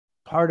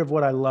part of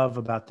what I love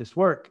about this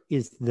work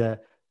is the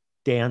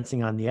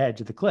dancing on the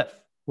edge of the cliff.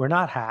 We're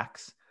not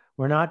hacks.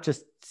 We're not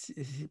just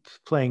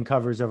playing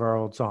covers of our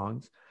old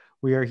songs.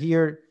 We are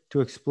here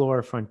to explore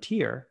a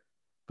frontier.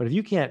 But if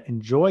you can't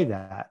enjoy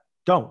that,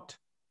 don't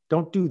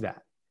do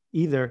that.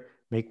 Either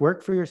make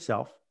work for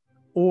yourself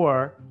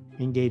or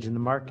engage in the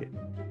market.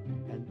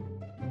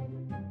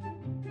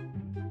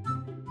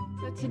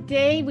 So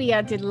today we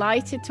are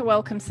delighted to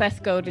welcome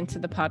Seth Godin to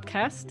the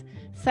podcast.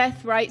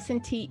 Seth writes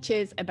and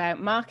teaches about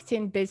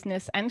marketing,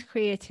 business, and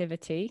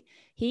creativity.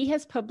 He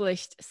has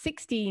published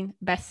 16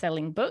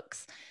 best-selling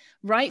books,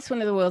 writes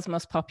one of the world's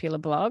most popular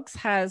blogs,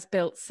 has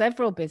built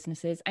several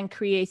businesses, and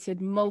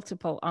created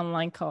multiple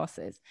online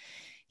courses.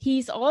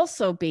 He's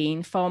also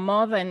been, for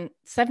more than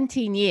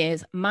 17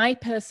 years, my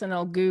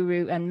personal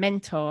guru and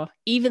mentor,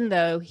 even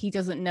though he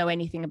doesn't know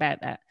anything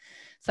about that.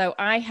 So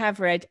I have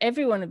read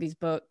every one of his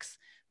books,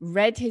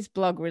 read his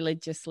blog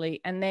religiously,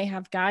 and they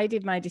have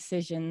guided my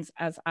decisions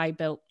as I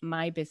built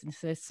my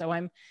businesses. So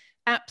I'm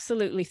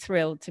absolutely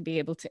thrilled to be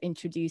able to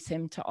introduce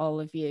him to all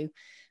of you.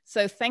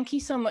 So thank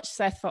you so much,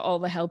 Seth, for all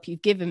the help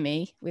you've given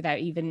me without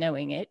even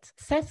knowing it.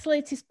 Seth's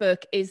latest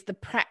book is The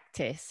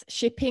Practice,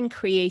 Shipping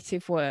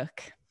Creative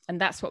Work.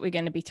 And that's what we're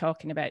going to be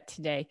talking about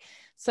today.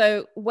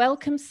 So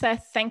welcome,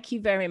 Seth. Thank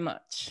you very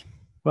much.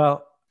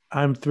 Well,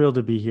 I'm thrilled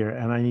to be here.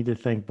 And I need to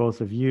thank both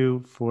of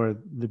you for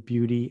the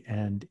beauty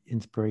and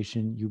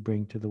inspiration you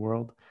bring to the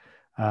world.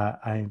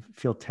 I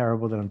feel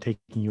terrible that I'm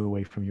taking you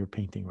away from your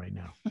painting right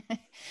now.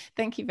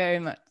 Thank you very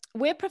much.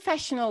 We're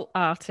professional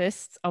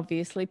artists,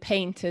 obviously,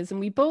 painters,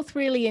 and we both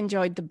really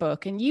enjoyed the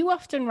book. And you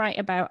often write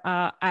about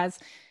art as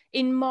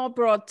in more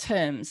broad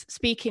terms,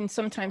 speaking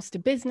sometimes to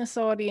business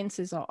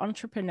audiences or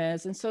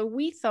entrepreneurs. And so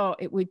we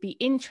thought it would be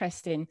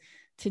interesting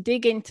to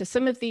dig into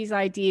some of these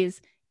ideas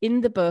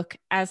in the book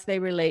as they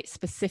relate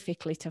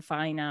specifically to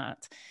fine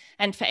art.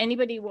 And for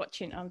anybody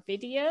watching on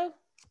video,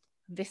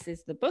 this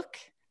is the book,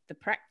 The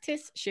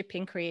Practice,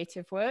 Shipping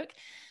Creative Work.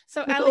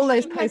 So Alice, all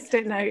those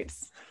post-it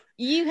notes.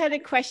 You had a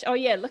question. Oh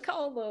yeah, look at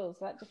all those.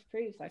 That just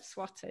proves I've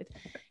swatted.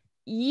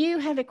 You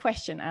had a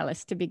question,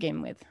 Alice, to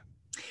begin with.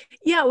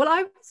 Yeah, well,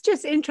 I was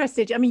just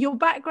interested. I mean, your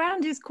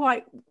background is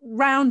quite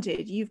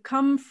rounded. You've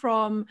come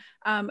from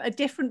a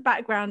different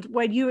background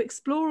where you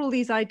explore all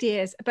these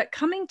ideas, but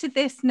coming to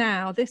this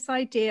now, this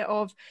idea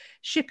of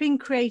shipping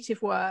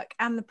creative work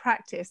and the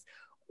practice,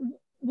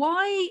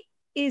 why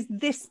is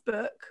this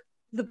book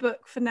the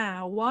book for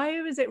now? Why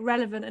is it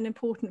relevant and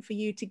important for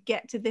you to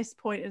get to this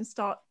point and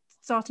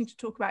starting to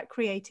talk about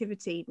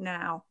creativity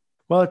now?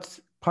 Well, it's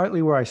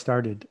partly where I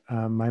started.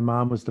 My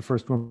mom was the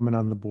first woman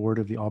on the board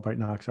of the Albright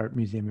Knox Art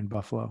Museum in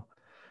Buffalo.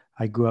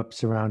 I grew up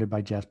surrounded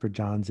by Jasper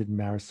Johns and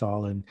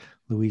Marisol and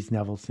Louise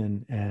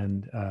Nevelson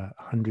and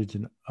hundreds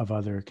of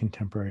other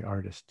contemporary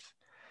artists.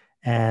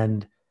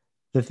 And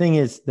the thing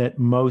is that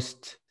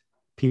most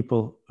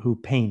people who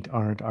paint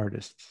aren't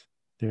artists.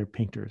 They're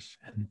painters,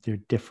 and they're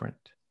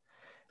different.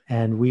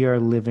 And we are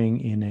living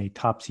in a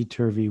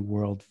topsy-turvy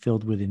world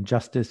filled with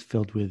injustice,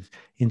 filled with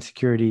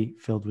insecurity,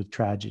 filled with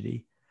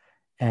tragedy.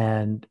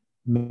 And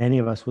many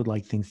of us would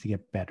like things to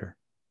get better.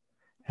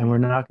 And we're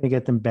not going to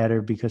get them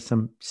better because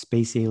some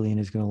space alien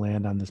is going to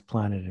land on this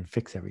planet and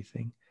fix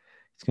everything.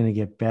 It's going to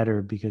get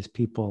better because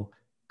people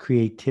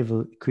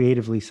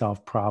creatively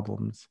solve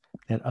problems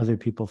that other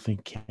people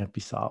think can't be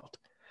solved.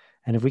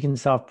 And if we can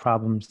solve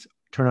problems,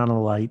 turn on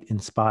a light,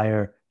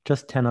 inspire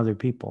just 10 other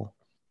people,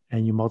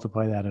 and you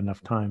multiply that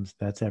enough times,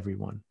 that's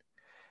everyone.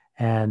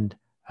 And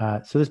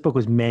so this book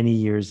was many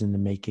years in the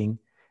making.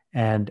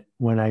 And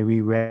when I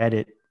reread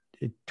it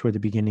toward the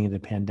beginning of the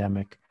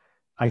pandemic,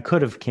 I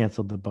could have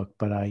canceled the book,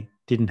 but I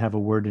didn't have a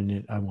word in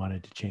it I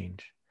wanted to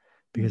change.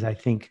 Because I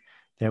think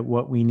that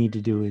what we need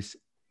to do is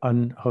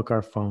unhook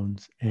our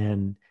phones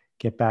and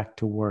get back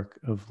to work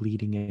of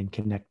leading and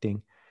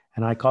connecting.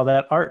 And I call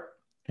that art.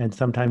 And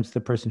sometimes the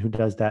person who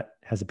does that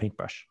has a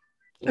paintbrush.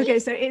 Okay,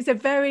 so it's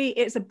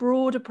a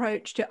broad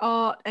approach to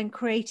art and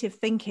creative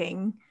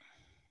thinking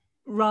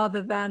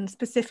rather than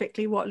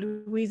specifically what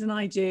Louise and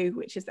I do,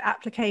 which is the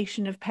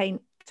application of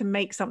paint to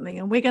make something.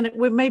 And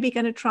we're maybe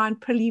going to try and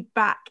pull you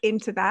back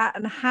into that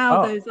and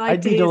how those ideas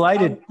I'd be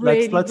delighted.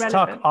 Really let's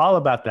talk all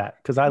about that,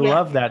 because I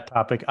love that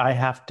topic. I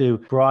have to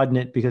broaden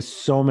it because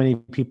so many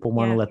people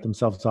want to let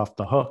themselves off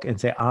the hook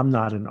and say, I'm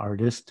not an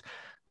artist.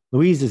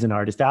 Louise is an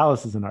artist.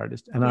 Alice is an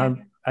artist.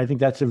 And I think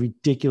that's a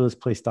ridiculous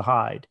place to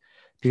hide,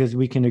 because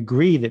we can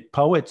agree that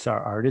poets are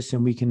artists,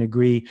 and we can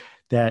agree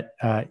that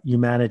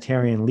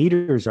humanitarian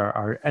leaders are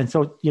art. And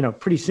so,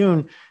 pretty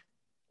soon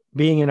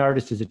being an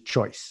artist is a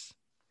choice.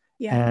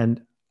 Yeah.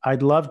 And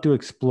I'd love to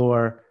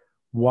explore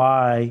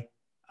why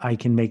I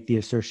can make the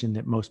assertion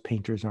that most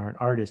painters aren't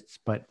artists,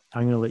 but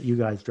I'm going to let you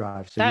guys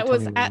drive. So that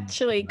was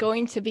actually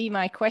going to be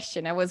my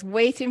question. I was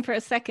waiting for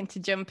a second to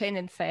jump in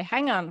and say,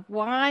 hang on,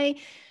 why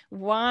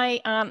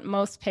aren't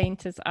most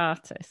painters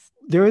artists?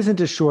 There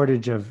isn't a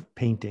shortage of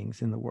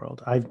paintings in the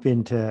world. I've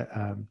been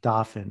to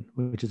Dafan,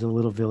 which is a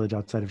little village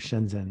outside of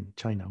Shenzhen,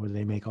 China, where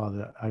they make all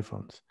the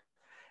iPhones.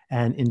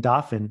 And in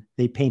Dafan,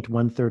 they paint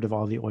 1/3 of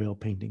all the oil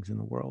paintings in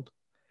the world.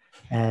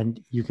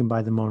 and you can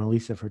buy the Mona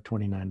Lisa for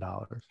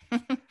 $29.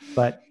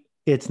 But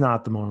it's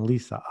not the Mona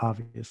Lisa,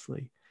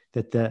 obviously.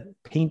 That the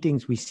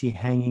paintings we see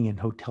hanging in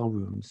hotel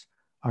rooms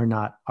are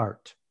not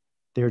art.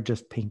 They're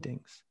just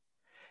paintings.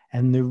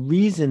 And the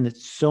reason that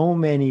so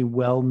many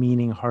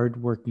well-meaning,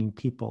 hardworking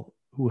people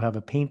who have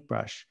a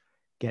paintbrush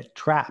get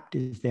trapped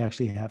is they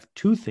actually have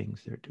two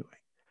things they're doing.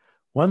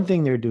 One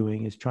thing they're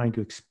doing is trying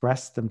to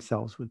express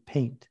themselves with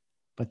paint,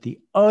 but the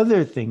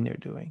other thing they're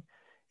doing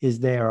is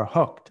they are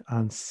hooked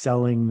on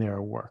selling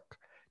their work,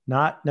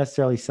 not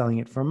necessarily selling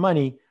it for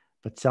money,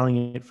 but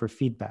selling it for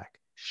feedback,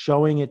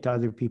 showing it to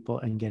other people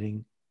and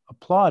getting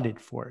applauded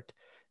for it.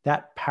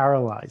 That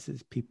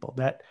paralyzes people.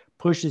 That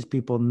pushes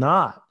people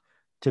not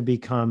to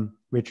become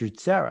Richard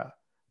Serra,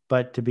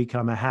 but to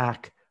become a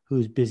hack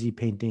who's busy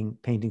painting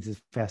paintings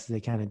as fast as they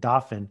can in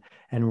Dauphin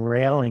and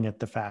railing at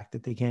the fact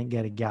that they can't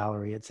get a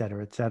gallery, et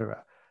cetera, et cetera.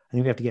 I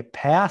think we have to get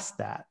past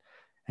that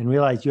and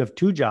realize you have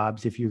two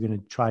jobs if you're going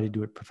to try to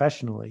do it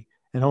professionally,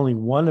 and only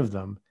one of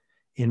them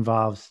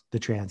involves the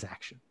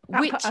transaction.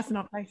 Which put us in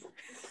our place.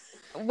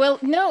 Well,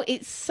 no,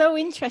 it's so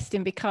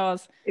interesting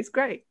because it's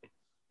great.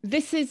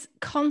 This is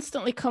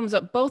constantly comes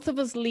up. Both of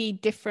us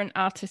lead different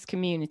artist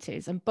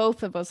communities, and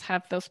both of us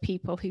have those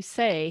people who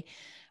say,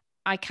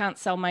 I can't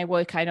sell my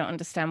work. I don't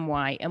understand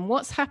why. And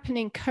what's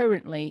happening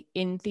currently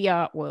in the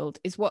art world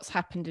is what's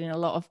happened in a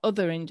lot of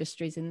other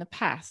industries in the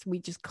past. We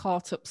just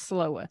caught up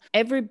slower.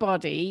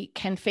 Everybody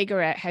can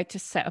figure out how to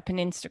set up an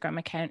Instagram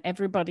account.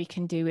 Everybody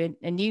can do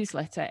a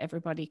newsletter.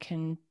 Everybody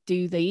can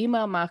do the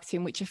email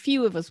marketing, which a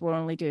few of us were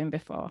only doing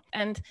before.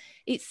 And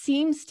it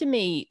seems to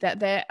me that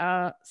there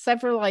are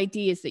several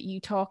ideas that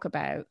you talk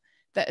about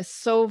that are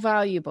so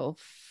valuable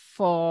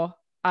for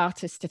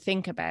artists to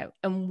think about.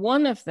 And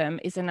one of them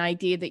is an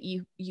idea that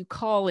you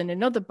call in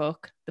another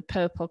book, the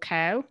purple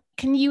cow.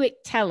 Can you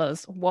tell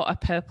us what a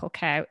purple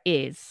cow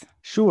is?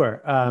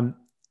 Sure.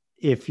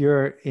 If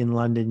you're in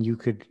London, you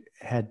could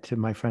head to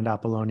my friend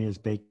Apollonia's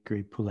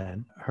bakery,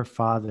 Poulain. Her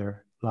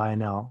father,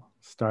 Lionel,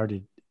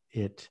 started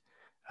it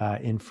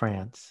in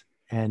France,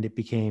 and it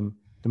became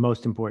the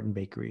most important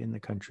bakery in the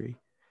country.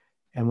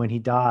 And when he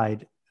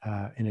died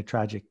in a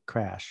tragic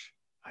crash,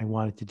 I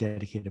wanted to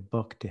dedicate a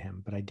book to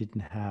him, but I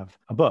didn't have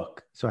a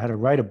book. So I had to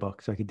write a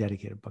book so I could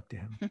dedicate a book to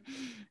him.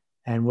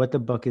 And what the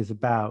book is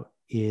about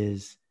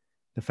is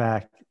the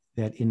fact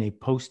that in a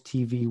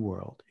post-TV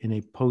world, in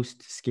a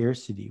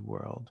post-scarcity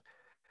world,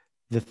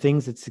 the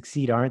things that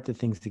succeed aren't the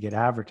things that get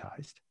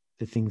advertised,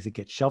 the things that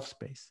get shelf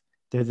space.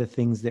 They're the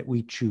things that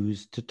we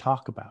choose to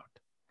talk about.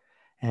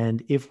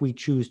 And if we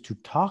choose to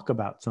talk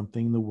about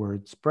something, the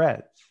word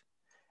spreads.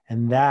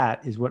 And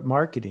that is what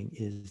marketing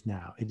is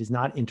now. It is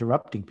not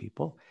interrupting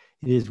people.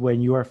 It is when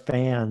your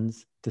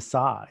fans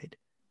decide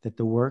that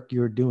the work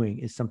you're doing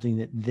is something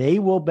that they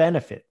will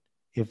benefit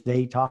if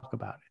they talk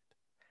about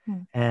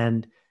it.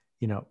 And,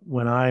 you know,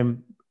 when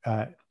I'm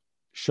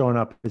showing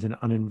up as an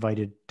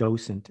uninvited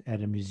docent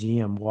at a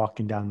museum,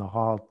 walking down the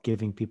hall,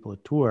 giving people a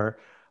tour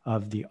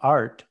of the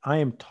art, I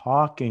am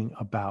talking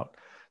about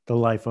the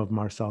life of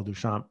Marcel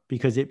Duchamp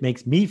because it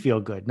makes me feel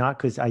good, not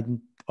because I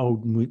owe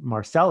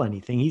Marcel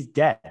anything. He's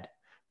dead,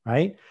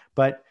 right?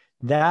 But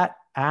that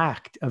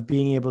act of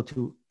being able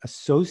to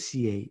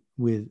associate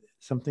with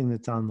something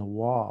that's on the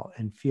wall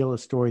and feel a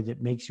story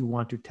that makes you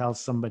want to tell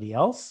somebody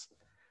else,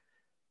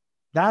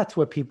 that's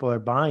what people are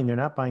buying. They're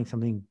not buying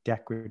something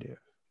decorative.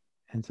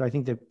 And so I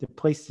think that the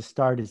place to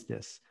start is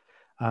this.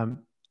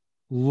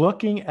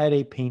 Looking at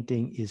a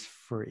painting is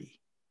free.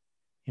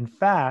 In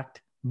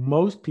fact,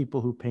 most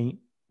people who paint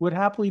would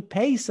happily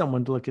pay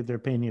someone to look at their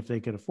painting if they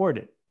could afford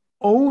it.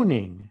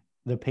 Owning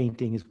the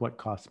painting is what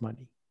costs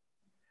money.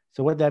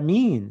 So what that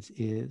means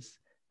is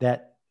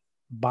that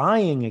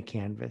buying a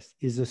canvas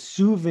is a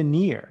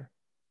souvenir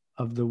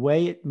of the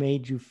way it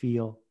made you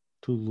feel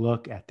to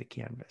look at the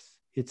canvas.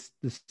 It's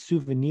the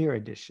souvenir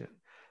edition.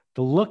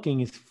 The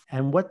looking is,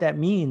 and what that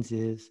means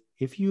is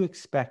if you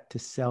expect to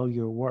sell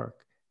your work,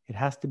 it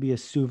has to be a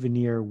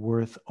souvenir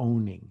worth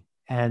owning.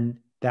 And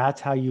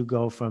that's how you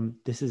go from,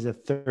 this is a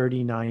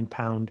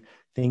 39-pound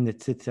thing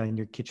that sits on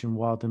your kitchen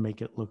wall to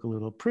make it look a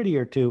little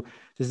prettier, to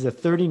this is a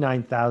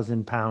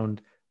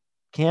 39,000-pound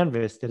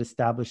canvas that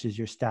establishes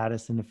your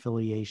status and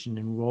affiliation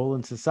and role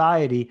in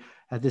society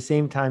at the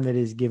same time that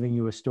is giving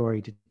you a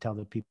story to tell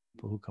the people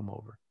who come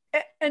over.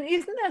 And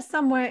isn't there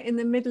somewhere in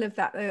the middle of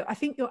that, though? I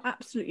think you're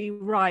absolutely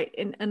right.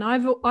 And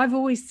I've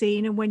always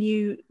seen, and when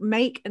you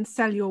make and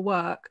sell your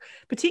work,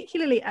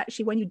 particularly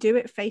actually when you do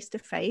it face to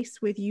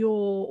face with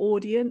your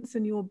audience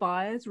and your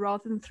buyers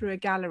rather than through a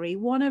gallery,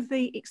 one of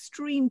the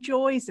extreme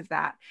joys of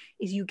that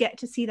is you get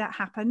to see that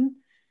happen.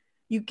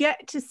 You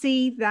get to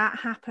see that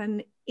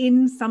happen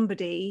in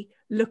somebody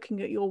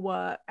looking at your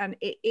work, and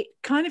it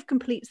kind of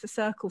completes the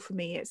circle for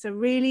me. It's a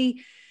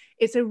really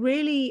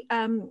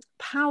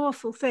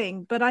powerful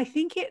thing, but I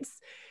think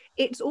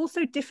it's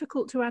also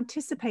difficult to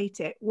anticipate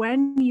it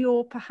when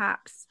you're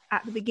perhaps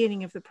at the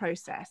beginning of the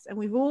process. And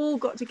we've all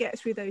got to get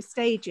through those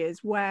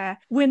stages where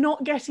we're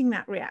not getting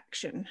that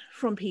reaction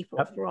from people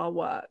for our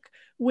work.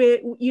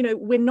 We're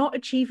not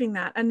achieving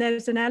that. And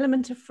there's an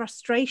element of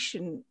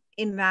frustration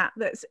in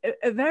that's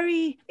a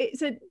very,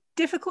 it's a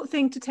difficult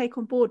thing to take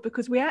on board,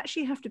 because we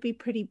actually have to be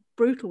pretty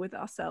brutal with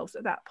ourselves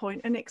at that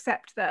point and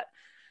accept that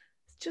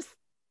it's just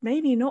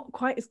maybe not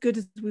quite as good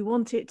as we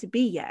want it to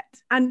be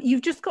yet. And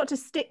you've just got to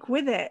stick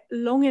with it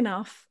long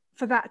enough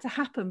for that to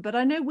happen. But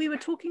I know we were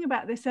talking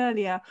about this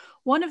earlier.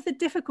 One of the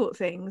difficult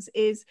things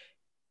is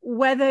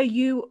whether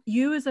you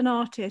as an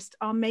artist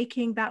are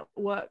making that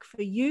work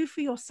for you,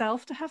 for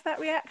yourself to have that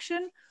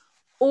reaction,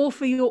 or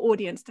for your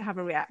audience to have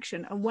a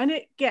reaction. And when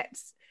it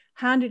gets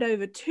handed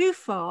over too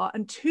far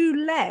and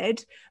too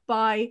led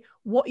by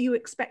what you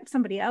expect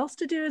somebody else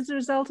to do as a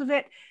result of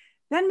it,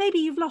 then maybe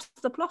you've lost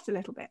the plot a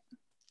little bit.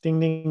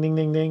 Ding, ding, ding,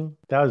 ding, ding.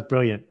 That was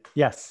brilliant.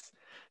 Yes.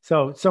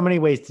 So many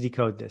ways to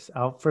decode this.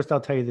 I'll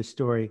tell you the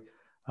story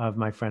of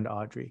my friend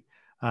Audrey.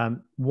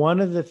 One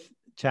of the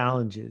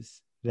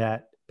challenges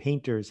that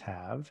painters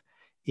have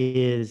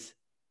is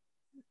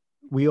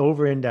we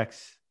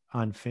over-index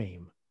on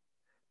fame.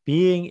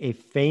 Being a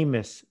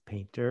famous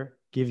painter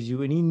gives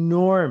you an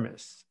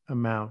enormous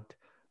amount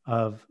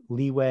of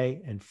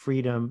leeway and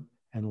freedom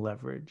and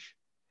leverage.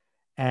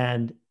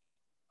 And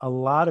a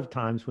lot of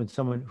times when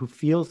someone who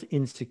feels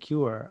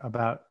insecure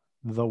about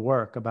the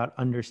work,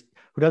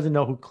 who doesn't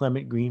know who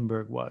Clement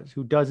Greenberg was,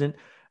 who doesn't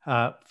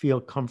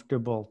feel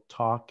comfortable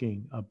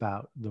talking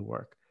about the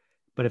work,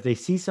 but if they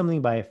see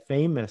something by a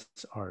famous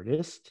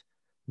artist,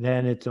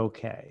 then it's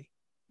okay.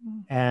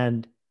 Mm.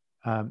 And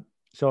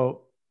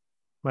so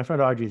my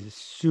friend Audrey is a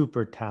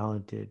super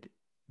talented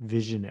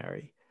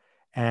visionary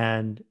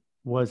and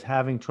was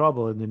having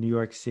trouble in the New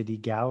York City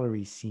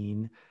gallery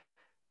scene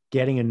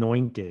getting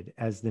anointed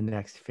as the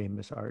next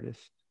famous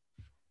artist.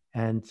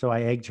 And so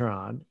I egged her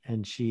on,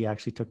 and she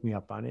actually took me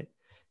up on it.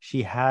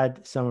 She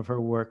had some of her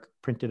work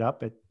printed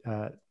up at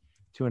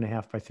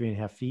 2.5 by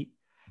 3.5 feet,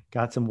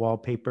 got some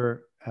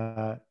wallpaper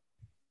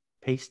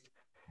paste,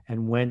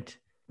 and went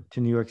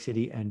to New York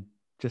City and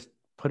just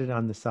put it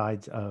on the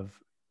sides of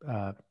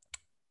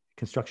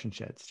construction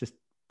sheds, just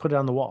put it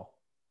on the wall,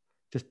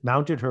 just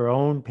mounted her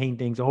own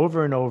paintings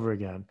over and over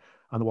again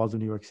on the walls of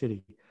New York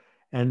City,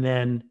 and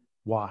then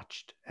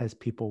watched as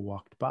people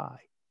walked by.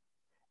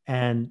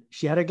 And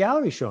she had a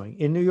gallery showing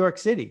in New York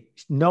City.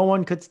 No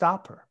one could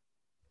stop her.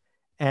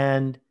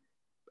 And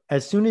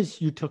as soon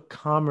as you took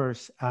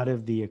commerce out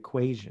of the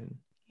equation,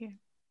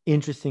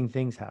 interesting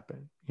things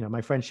happen. You know, my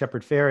friend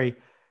Shepard Fairey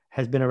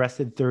has been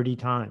arrested 30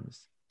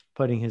 times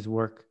putting his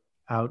work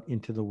out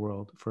into the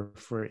world for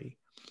free.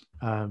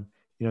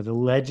 You know, the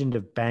legend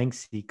of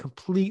Banksy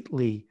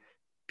completely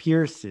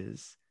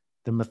pierces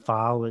the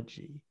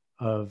mythology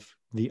of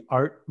the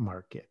art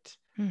market,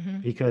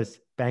 because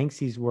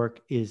Banksy's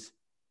work is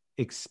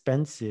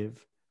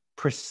expensive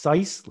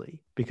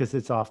precisely because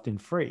it's often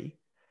free,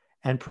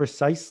 and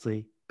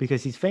precisely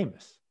because he's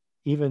famous,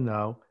 even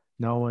though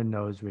no one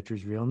knows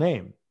Richard's real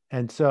name.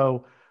 And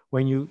so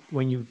when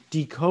you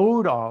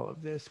decode all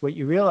of this, what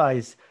you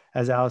realize,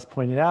 as Alice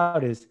pointed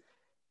out, is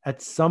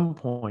at some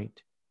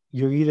point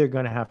you're either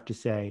going to have to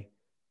say,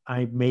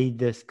 I made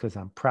this because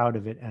I'm proud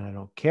of it and I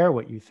don't care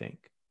what you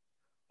think,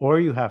 or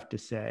you have to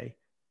say,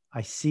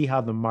 I see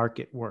how the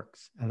market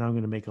works and I'm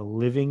going to make a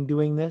living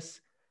doing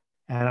this,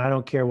 and I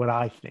don't care what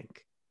I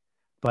think.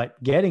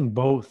 But getting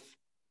both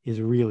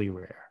is really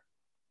rare.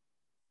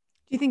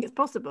 Do you think it's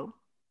possible?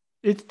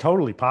 It's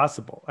totally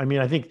possible. I mean,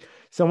 I think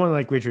someone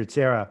like Richard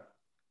Serra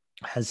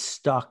has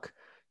stuck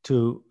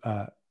to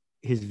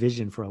his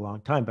vision for a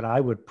long time, but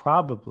I would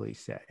probably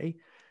say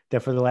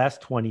that for the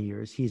last 20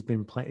 years, he's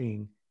been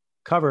playing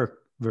cover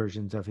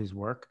versions of his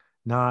work,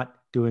 not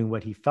doing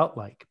what he felt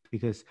like,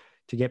 because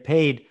to get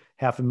paid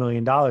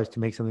 $500,000 to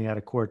make something out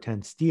of Core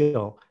 10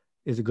 steel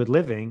is a good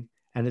living.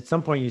 And at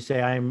some point you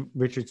say, I'm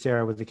Richard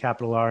Serra with a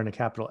capital R and a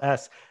capital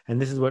S,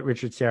 and this is what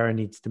Richard Serra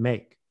needs to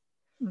make.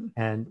 Mm-hmm.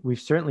 And we've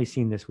certainly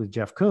seen this with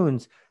Jeff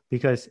Koons,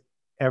 because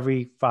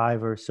every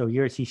 5 or so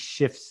years he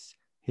shifts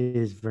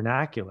his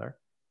vernacular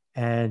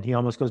and he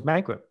almost goes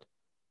bankrupt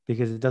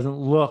because it doesn't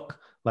look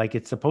like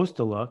it's supposed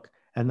to look.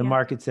 And the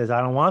market says, I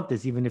don't want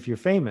this, even if you're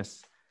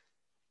famous.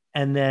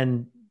 And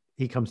then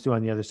he comes through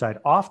on the other side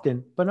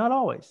often, but not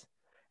always.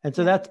 And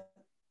so that's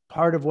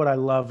part of what I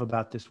love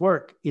about this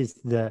work, is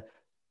the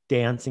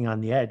dancing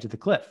on the edge of the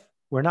cliff.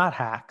 We're not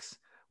hacks.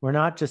 We're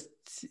not just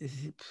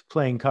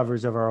playing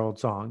covers of our old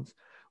songs.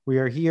 We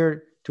are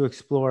here to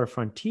explore a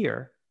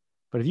frontier.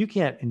 But if you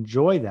can't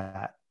enjoy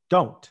that,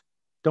 don't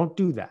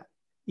do that.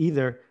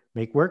 Either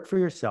make work for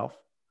yourself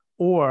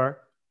or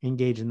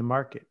engage in the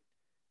market.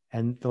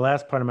 And the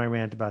last part of my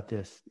rant about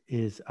this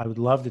is I would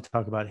love to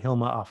talk about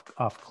Hilma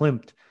af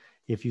Klint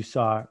if you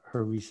saw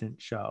her recent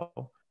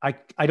show.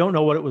 I don't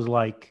know what it was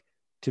like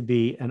to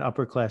be an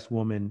upper class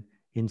woman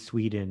in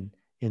Sweden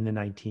in the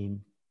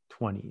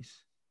 1920s,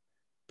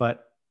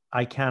 but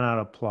I cannot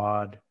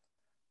applaud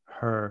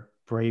her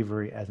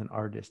bravery as an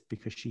artist,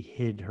 because she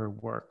hid her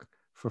work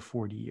for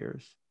 40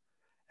 years.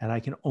 And I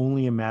can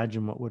only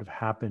imagine what would have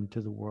happened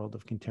to the world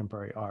of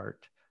contemporary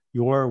art,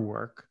 your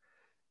work,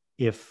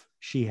 if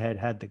she had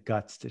had the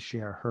guts to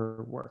share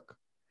her work,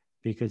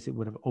 because it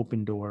would have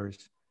opened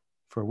doors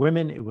for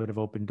women. It would have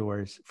opened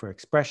doors for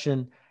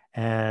expression.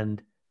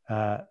 And,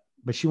 but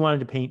she wanted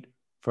to paint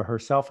for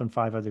herself and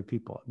 5 other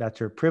people. That's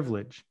her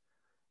privilege.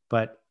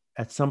 But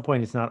at some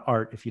point, it's not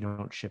art if you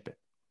don't ship it.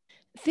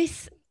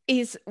 This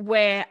is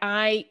where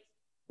I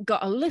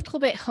got a little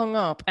bit hung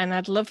up, and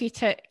I'd love you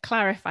to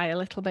clarify a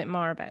little bit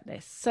more about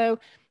this. So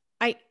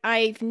I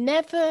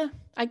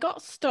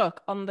got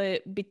stuck on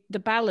the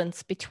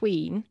balance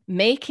between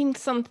making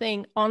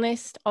something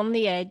honest, on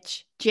the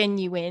edge,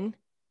 genuine,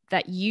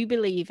 that you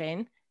believe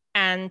in,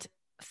 and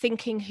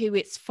thinking who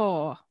it's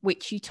for,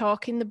 which you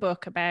talk in the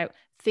book about.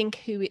 Think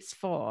who it's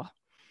for.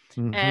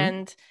 Mm-hmm.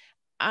 And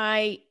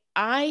I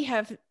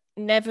have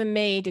never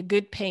made a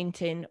good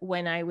painting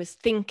when I was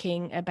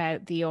thinking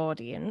about the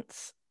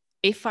audience.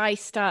 If I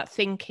start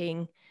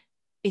thinking,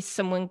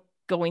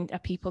 are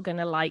people going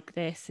to like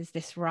this? Is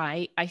this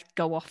right? I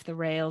go off the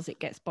rails, it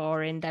gets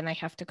boring. Then I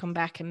have to come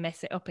back and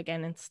mess it up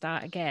again and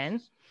start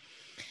again.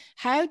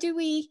 How do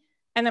we,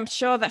 and I'm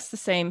sure that's the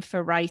same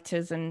for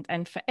writers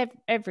and for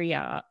every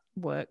art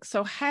work.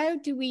 So how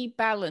do we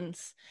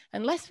balance,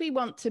 unless we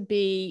want to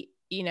be,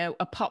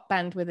 a pop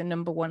band with a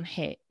 #1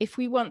 hit, if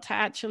we want to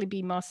actually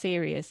be more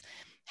serious,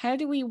 how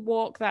do we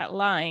walk that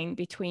line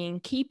between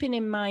keeping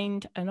in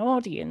mind an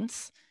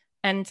audience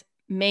and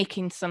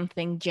making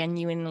something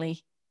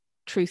genuinely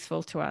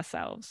truthful to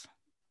ourselves?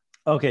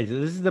 Okay, so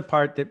this is the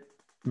part that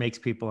makes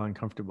people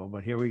uncomfortable,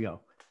 but here we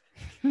go.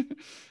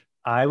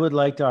 I would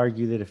like to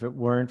argue that if it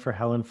weren't for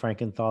Helen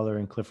Frankenthaler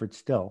and Clifford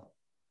Still,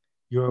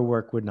 your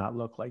work would not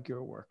look like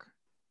your work.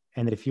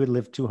 And if you had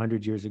lived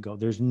 200 years ago,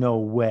 there's no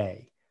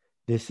way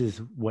this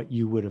is what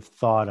you would have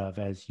thought of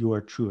as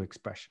your true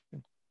expression.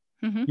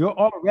 Mm-hmm. You're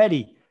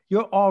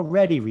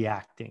already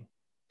reacting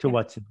to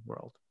what's in the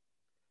world.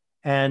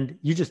 And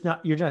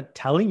you're not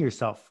telling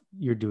yourself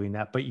you're doing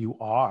that, but you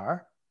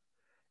are.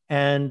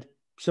 And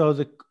so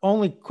the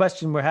only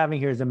question we're having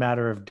here is a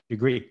matter of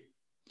degree,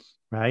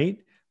 right?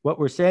 What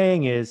we're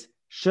saying is,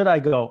 should I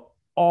go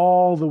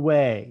all the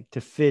way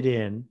to fit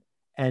in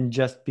and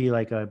just be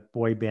like a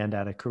boy band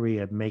out of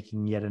Korea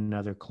making yet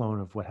another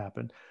clone of what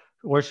happened?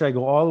 Or should I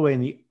go all the way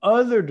in the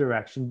other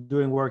direction,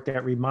 doing work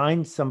that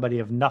reminds somebody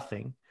of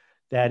nothing,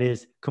 that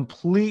is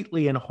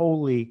completely and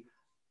wholly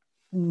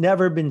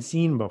never been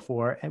seen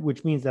before,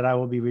 which means that I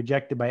will be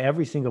rejected by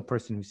every single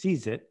person who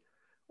sees it?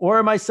 Or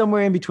am I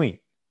somewhere in between?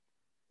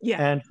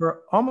 Yeah. And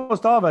for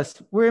almost all of us,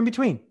 we're in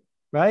between,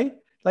 right?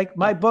 Like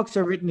my books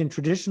are written in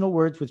traditional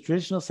words with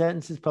traditional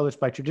sentences published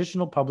by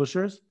traditional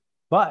publishers,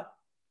 but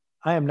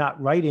I am not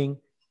writing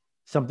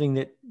something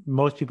that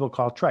most people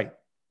call trite,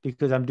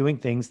 because I'm doing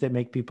things that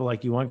make people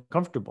like you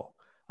uncomfortable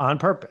on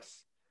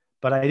purpose.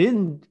 But I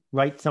didn't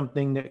write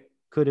something that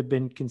could have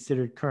been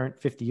considered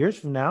current 50 years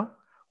from now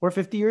or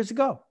 50 years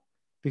ago,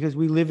 because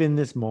we live in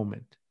this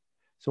moment.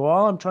 So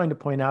all I'm trying to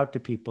point out to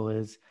people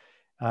is,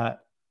 as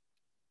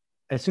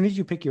soon as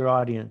you pick your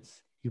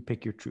audience, you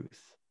pick your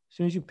truth. As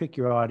soon as you pick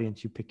your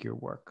audience, you pick your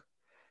work.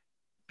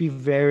 Be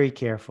very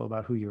careful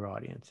about who your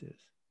audience is.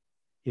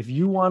 If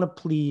you want to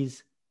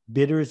please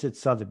bidders at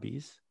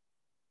Sotheby's,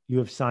 you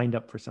have signed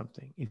up for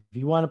something. If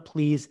you want to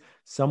please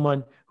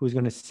someone who's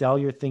going to sell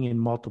your thing in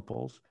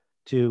multiples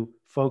to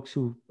folks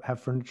who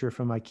have furniture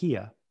from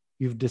IKEA,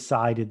 you've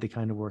decided the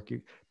kind of work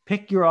you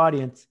pick. Your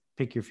audience,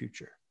 pick your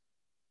future.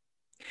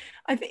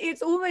 I think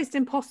it's almost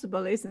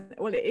impossible, isn't it?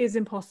 Well, it is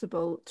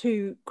impossible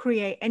to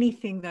create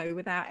anything though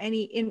without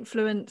any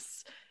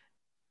influence.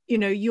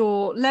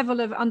 Your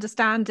level of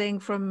understanding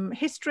from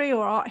history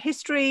or art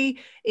history,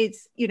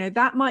 it's,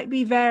 that might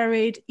be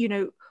varied,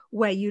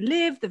 where you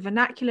live, the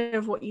vernacular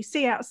of what you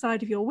see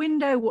outside of your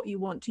window, what you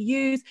want to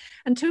use.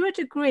 And to a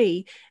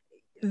degree,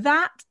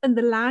 that and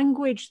the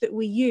language that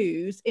we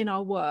use in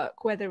our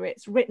work, whether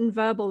it's written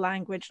verbal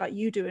language like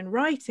you do in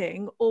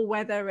writing, or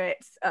whether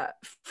it's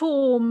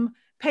form,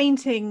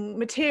 painting,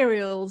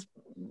 materials,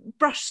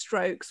 brush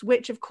strokes,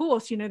 which of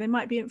course, they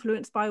might be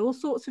influenced by all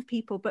sorts of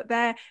people, but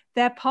they're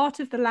part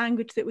of the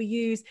language that we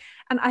use.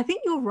 And I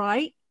think you're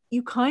right.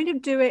 You kind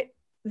of do it.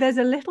 There's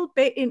a little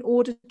bit in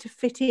order to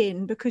fit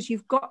in, because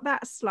you've got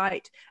that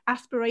slight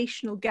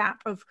aspirational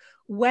gap of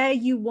where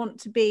you want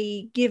to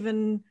be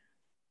given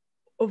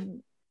of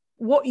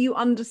what you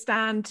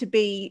understand to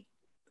be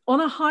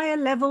on a higher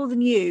level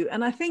than you.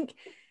 And I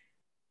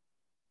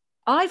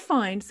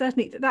find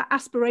certainly that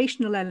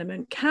aspirational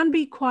element can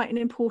be quite an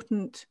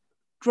important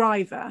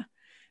driver,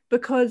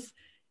 because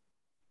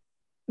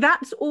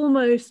that's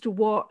almost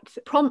what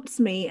prompts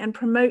me and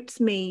promotes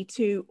me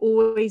to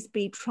always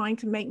be trying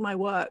to make my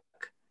work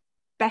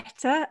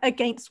better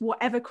against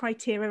whatever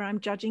criteria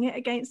I'm judging it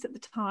against at the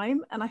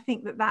time. And I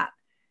think that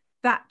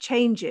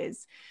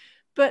changes.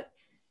 But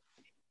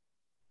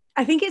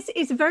I think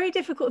it's a very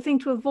difficult thing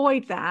to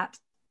avoid that.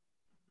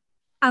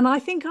 And I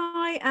think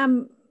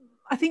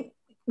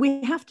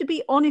we have to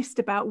be honest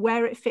about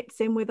where it fits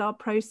in with our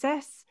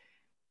process.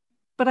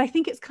 But I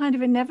think it's kind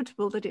of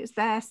inevitable that it's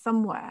there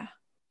somewhere.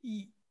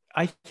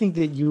 I think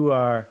that you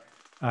are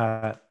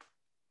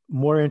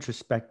more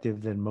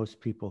introspective than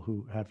most people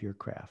who have your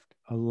craft.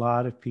 A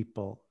lot of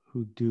people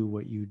who do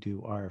what you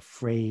do are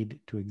afraid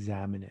to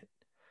examine it.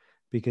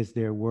 because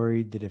they're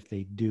worried that if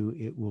they do,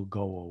 it will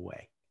go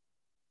away.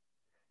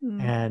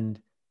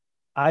 And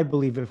I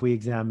believe if we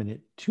examine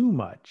it too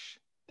much,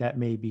 that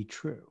may be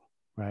true,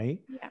 right?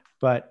 Yeah.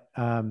 But,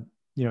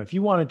 if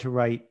you wanted to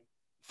write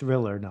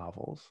thriller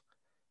novels,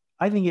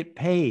 I think it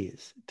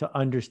pays to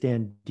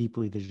understand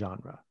deeply the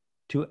genre,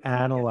 to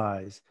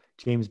analyze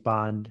James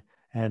Bond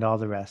and all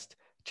the rest,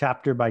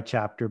 chapter by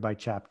chapter by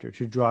chapter,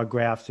 to draw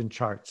graphs and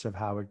charts of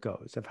how it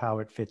goes, of how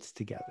it fits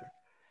together.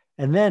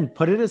 And then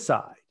put it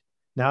aside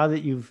now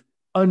that you've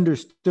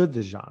understood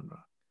the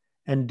genre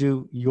and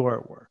do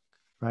your work,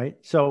 right?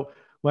 So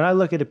when I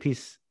look at a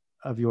piece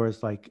of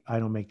yours like I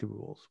Don't Make the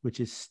Rules, which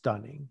is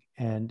stunning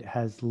and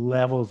has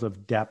levels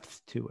of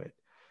depth to it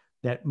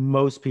that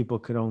most people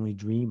could only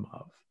dream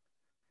of,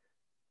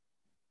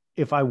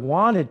 if I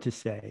wanted to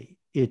say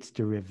it's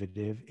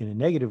derivative in a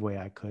negative way,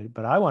 I could,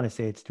 but I want to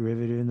say it's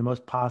derivative in the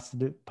most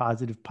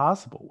positive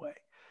possible way,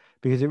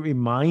 because it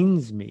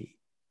reminds me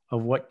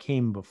of what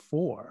came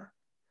before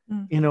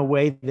in a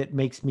way that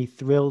makes me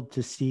thrilled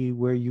to see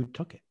where you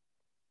took it.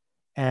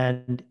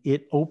 And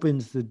it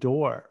opens the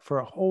door for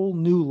a whole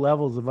new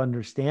levels of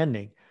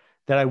understanding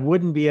that I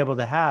wouldn't be able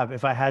to have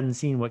if I hadn't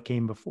seen what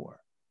came before.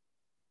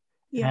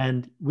 Yeah.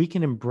 And we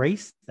can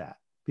embrace that,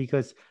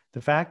 because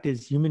the fact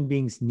is human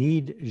beings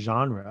need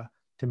genre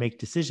to make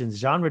decisions.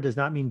 Genre does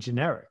not mean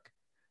generic.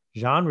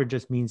 Genre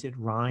just means it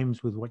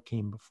rhymes with what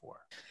came before.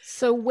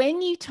 So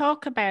when you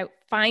talk about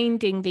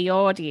finding the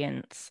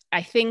audience,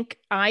 I think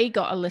I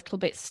got a little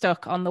bit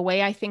stuck on the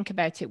way I think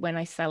about it when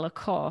I sell a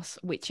course,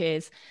 which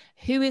is,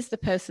 who is the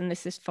person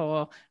this is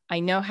for? I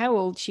know how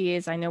old she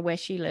is. I know where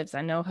she lives.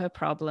 I know her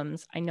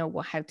problems. I know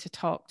how to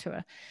talk to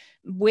her.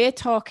 We're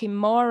talking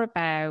more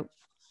about,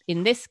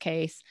 in this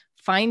case,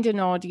 find an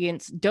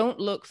audience. Don't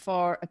look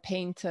for a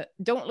painter.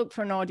 Don't look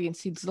for an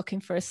audience who's looking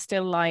for a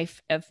still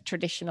life of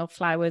traditional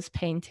flowers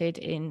painted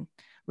in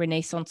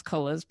Renaissance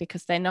colors,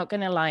 because they're not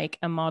going to like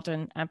a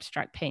modern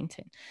abstract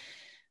painting.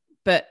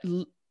 But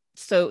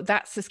so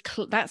that's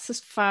as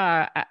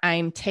far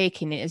I'm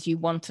taking it as you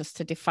want us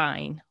to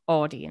define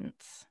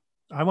audience.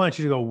 I want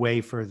you to go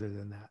way further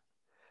than that.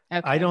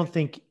 Okay. I don't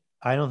think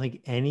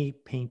any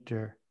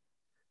painter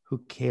who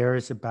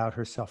cares about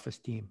her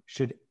self-esteem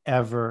should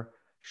ever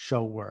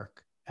show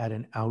work at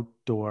an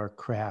outdoor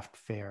craft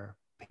fair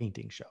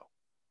painting show.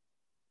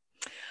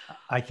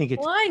 I think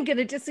it's... Well, I'm going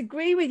to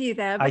disagree with you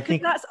there,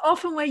 because that's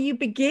often where you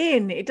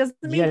begin. It doesn't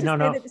mean to say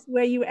that it's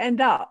where you end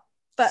up,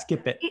 but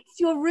skip it. It's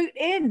your route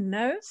in,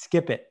 no?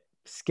 Skip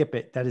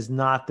it. That is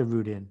not the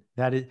route in.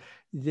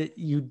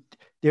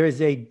 There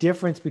is a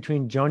difference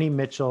between Joni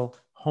Mitchell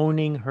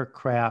honing her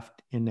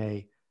craft in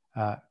a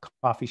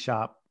coffee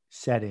shop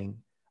setting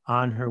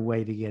on her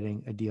way to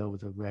getting a deal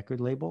with a record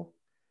label,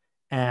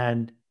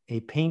 and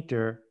a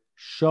painter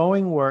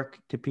showing work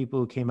to people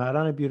who came out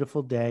on a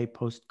beautiful day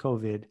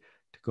post-COVID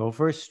to go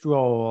for a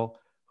stroll,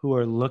 who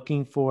are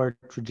looking for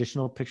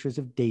traditional pictures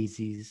of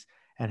daisies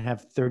and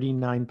have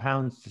 39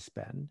 pounds to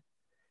spend.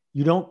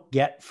 You don't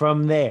get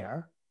from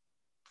there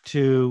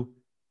to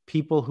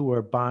people who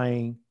are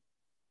buying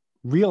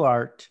real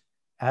art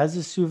as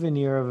a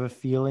souvenir of a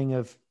feeling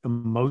of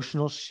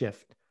emotional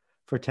shift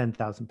for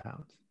 10,000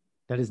 pounds.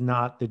 That is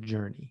not the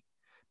journey,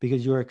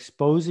 because you're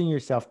exposing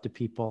yourself to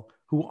people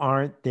who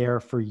aren't there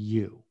for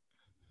you,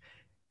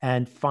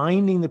 and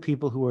finding the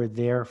people who are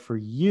there for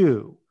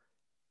you.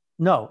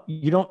 No,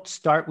 you don't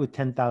start with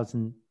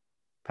 10,000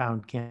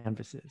 pound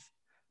canvases,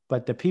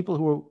 but the people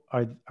who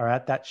are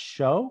at that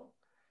show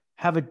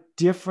have a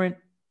different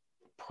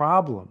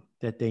problem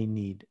that they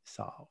need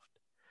solved.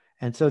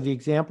 And so the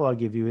example I'll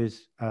give you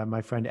is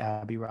my friend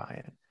Abby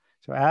Ryan.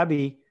 So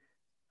Abby,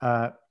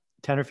 10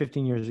 or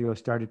 15 years ago,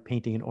 started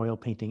painting an oil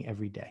painting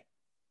every day.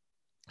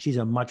 She's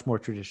a much more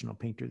traditional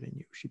painter than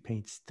you. She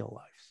paints still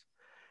lifes.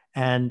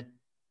 And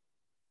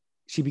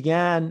she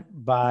began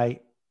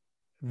by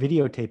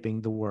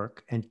videotaping the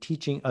work and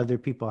teaching other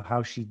people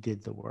how she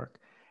did the work.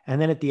 And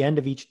then at the end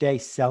of each day,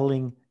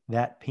 selling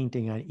that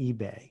painting on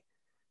eBay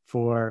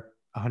for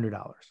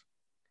 $100.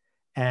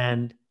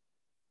 And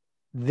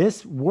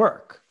this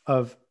work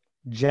of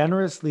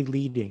generously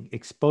leading,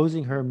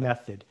 exposing her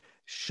method,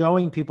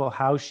 showing people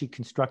how she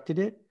constructed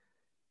it,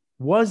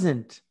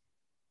 wasn't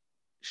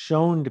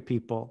shown to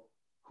people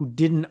who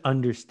didn't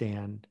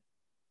understand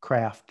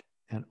craft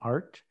and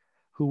art,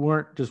 who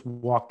weren't just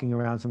walking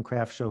around some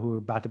craft show who were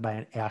about to buy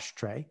an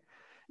ashtray.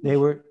 They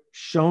were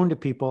shown to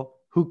people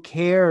who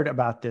cared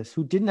about this,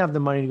 who didn't have the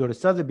money to go to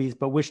Sotheby's,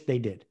 but wished they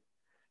did,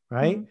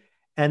 right? Mm-hmm.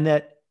 And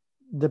that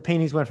the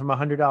paintings went from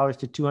 $100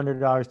 to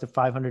 $200 to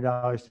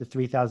 $500 to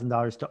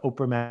 $3,000 to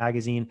Oprah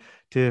magazine,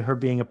 to her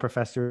being a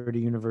professor at a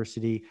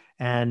university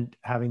and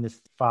having this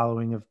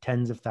following of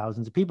tens of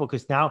thousands of people,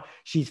 because now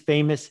she's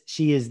famous.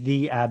 She is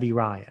the Abby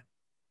Ryan,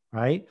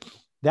 right?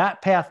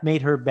 That path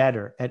made her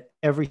better at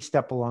every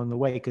step along the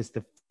way, because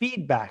the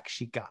feedback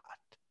she got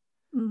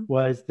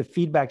was the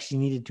feedback she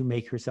needed to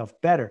make herself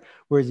better.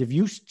 Whereas if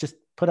you just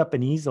put up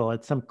an easel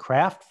at some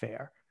craft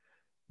fair,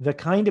 the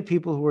kind of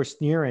people who are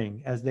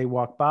sneering as they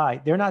walk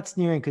by, they're not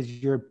sneering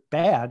because you're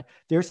bad.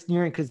 They're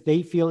sneering because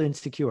they feel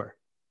insecure.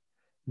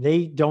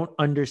 They don't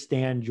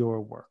understand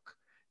your work.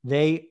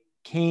 They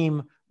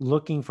came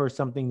looking for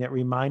something that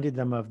reminded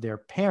them of their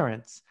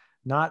parents,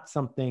 not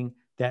something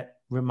that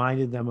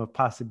reminded them of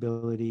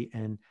possibility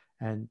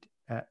and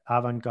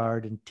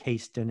avant-garde and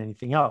taste and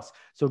anything else.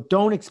 So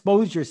don't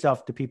expose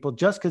yourself to people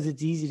just because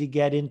it's easy to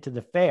get into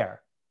the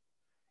fair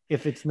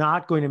if it's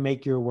not going to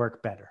make your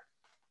work better.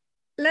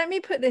 Let me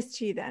put this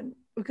to you then,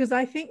 because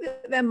I think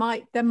that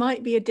there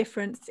might be a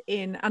difference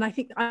in, and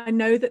I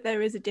know that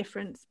there is a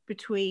difference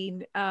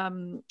between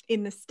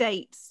in the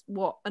States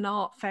what an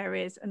art fair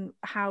is and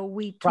how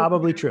we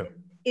probably true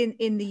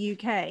in the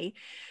UK.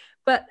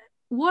 But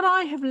what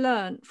I have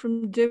learned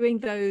from doing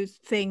those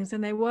things,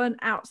 and they weren't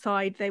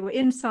outside, they were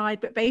inside,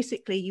 but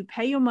basically you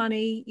pay your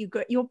money, you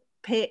got your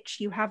pitch,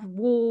 you have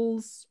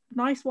walls,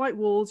 nice white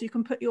walls you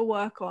can put your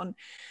work on.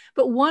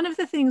 But one of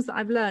the things that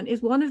I've learned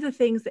is one of the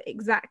things that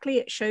exactly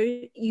it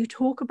shows you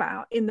talk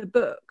about in the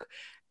book,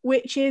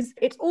 which is,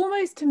 it's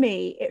almost, to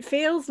me, it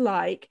feels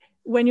like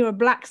when you're a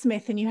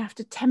blacksmith and you have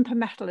to temper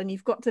metal and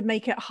you've got to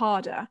make it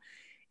harder.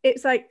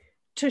 It's like,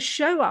 to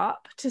show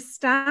up, to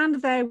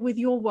stand there with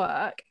your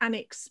work and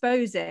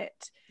expose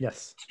it.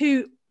 Yes.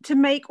 To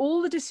make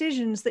all the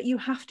decisions that you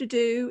have to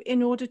do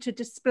in order to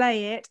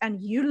display it.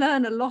 And you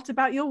learn a lot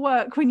about your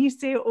work when you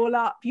see it all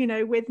up,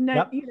 with no,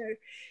 yep.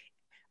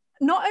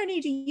 Not only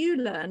do you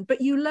learn,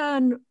 but you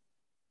learn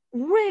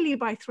really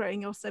by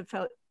throwing yourself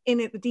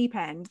in at the deep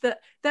end, that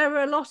there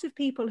are a lot of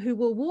people who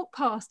will walk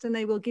past and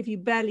they will give you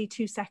barely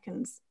 2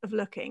 seconds of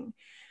looking.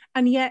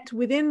 And yet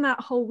within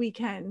that whole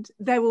weekend,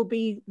 there will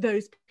be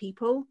those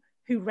people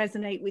who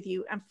resonate with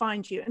you and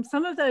find you. And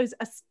some of those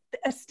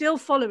are still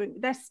following.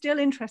 They're still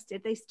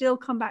interested. They still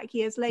come back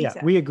years later.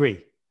 Yeah, we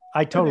agree.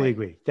 I totally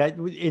agree. That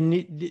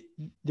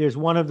there's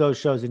one of those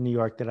shows in New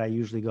York that I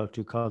usually go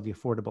to called the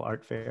Affordable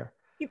Art Fair.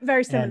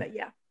 Very similar, and,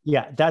 yeah.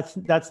 Yeah,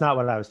 that's not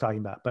what I was talking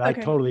about, but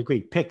okay. I totally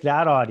agree. Pick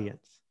that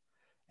audience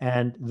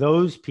and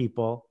those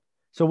people.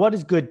 So what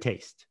is good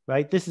taste,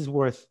 right? This is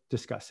worth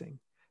discussing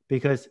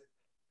because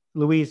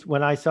Louise,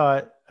 when I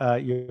saw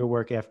your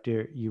work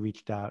after you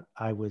reached out,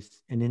 I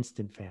was an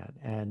instant fan,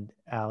 and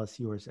Alice,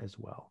 yours as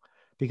well,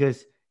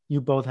 because you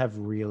both have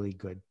really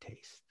good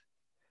taste.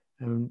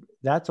 And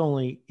that's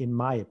only in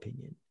my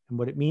opinion. And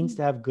what it means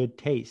to have good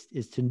taste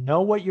is to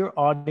know what your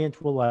audience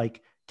will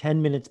like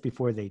 10 minutes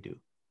before they do.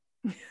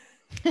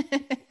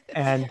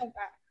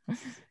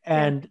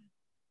 and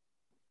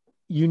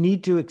you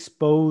need to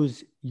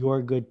expose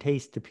your good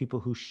taste to people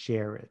who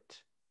share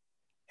it.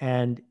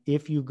 And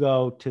if you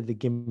go to the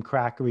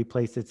gimcrackery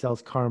place that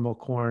sells caramel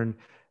corn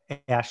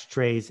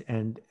ashtrays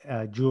and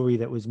jewelry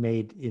that was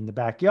made in the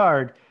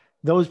backyard,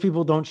 those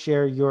people don't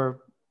share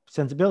your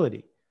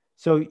sensibility.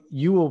 So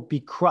you will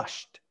be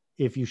crushed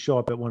if you show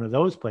up at one of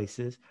those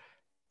places.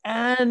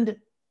 And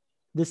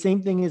the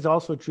same thing is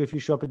also true if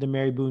you show up at the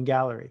Mary Boone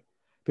Gallery.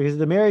 Because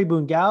the Mary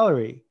Boone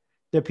Gallery,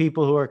 the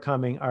people who are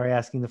coming are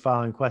asking the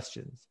following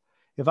questions.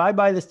 If I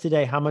buy this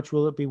today, how much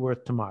will it be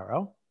worth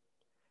tomorrow?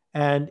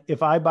 And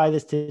if I buy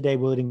this today,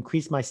 will it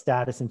increase my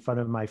status in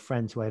front of my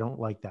friends who I don't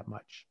like that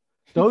much?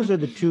 Those are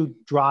the two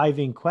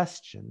driving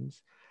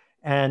questions.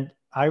 And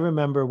I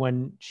remember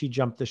when she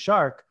jumped the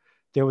shark,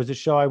 there was a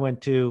show I went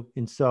to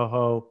in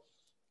Soho,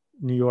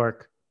 New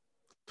York,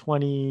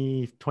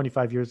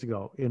 25 years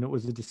ago. And it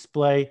was a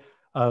display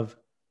of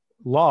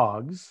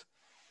logs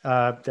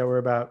that were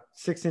about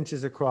 6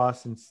 inches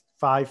across and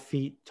 5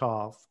 feet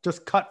tall,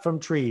 just cut from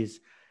trees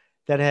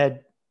that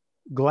had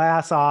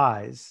glass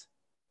eyes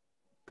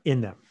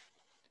in them.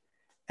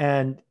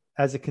 And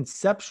as a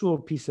conceptual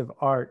piece of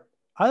art,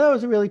 I thought it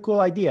was a really cool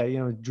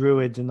idea,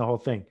 druids and the whole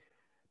thing,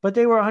 but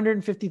they were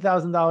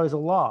 $150,000 a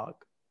log.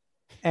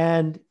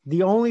 And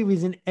the only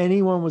reason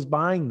anyone was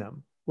buying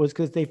them was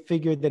because they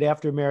figured that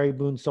after Mary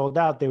Boone sold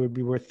out, they would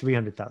be worth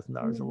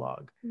 $300,000 a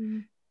log. Mm-hmm.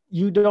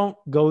 You don't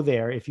go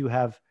there if you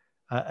have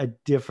a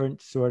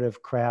different sort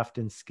of craft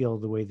and skill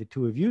the way the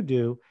two of you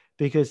do,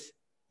 because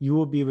you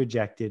will be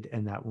rejected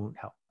and that won't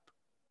help.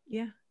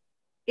 Yeah.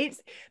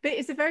 But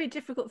it's a very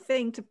difficult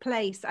thing to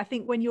place. I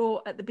think when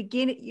you're at the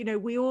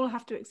beginning, we all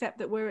have to accept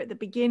that we're at the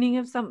beginning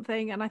of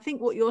something. And I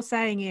think what you're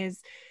saying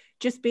is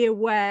just be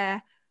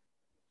aware,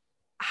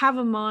 have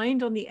a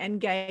mind on the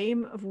end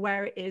game of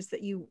where it is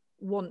that you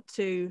want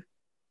to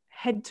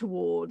head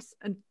towards,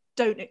 and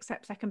don't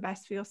accept second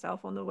best for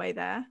yourself on the way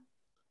there.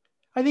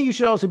 I think you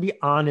should also be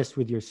honest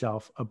with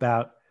yourself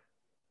about,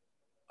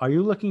 are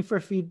you looking for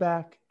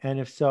feedback? And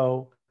if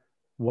so,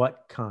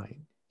 what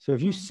kind? So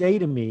if you say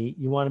to me,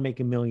 you want to make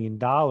 $1 million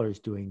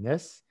doing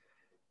this,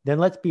 then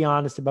let's be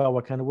honest about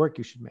what kind of work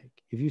you should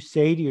make. If you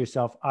say to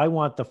yourself, I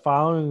want the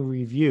following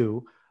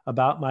review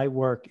about my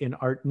work in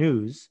Art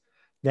News,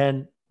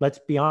 then let's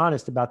be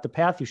honest about the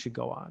path you should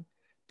go on.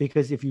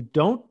 Because if you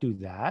don't do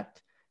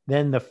that,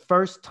 then the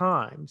first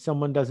time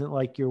someone doesn't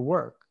like your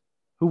work,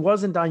 who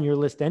wasn't on your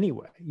list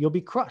anyway, you'll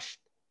be crushed.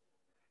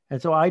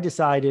 And so I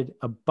decided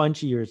a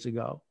bunch of years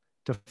ago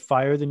to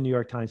fire the New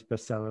York Times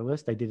bestseller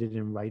list. I did it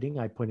in writing.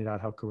 I pointed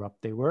out how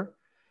corrupt they were.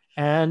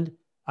 And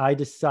I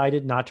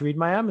decided not to read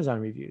my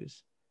Amazon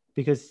reviews.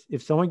 because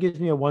if someone gives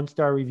me a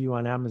 1-star review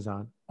on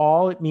Amazon,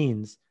 all it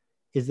means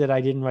is that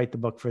I didn't write the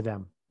book for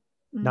them,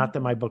 not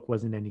that my book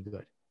wasn't any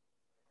good.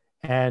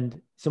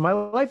 And so my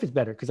life is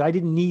better because I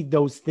didn't need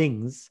those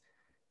things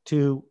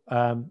to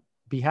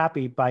be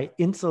happy. By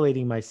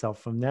insulating myself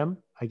from them,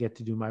 I get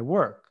to do my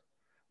work.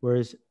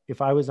 Whereas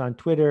if I was on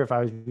Twitter, if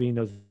I was reading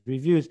those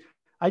reviews,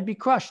 I'd be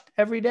crushed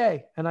every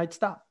day and I'd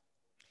stop.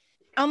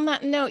 On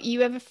that note,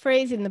 you have a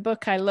phrase in the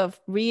book I love: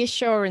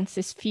 reassurance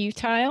is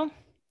futile.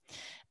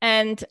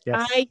 And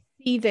Yes. I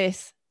see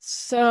this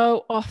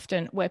so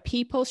often where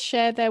people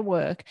share their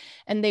work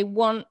and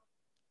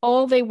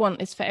all they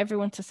want is for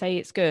everyone to say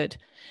it's good.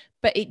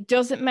 But it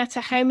doesn't matter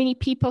how many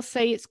people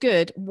say it's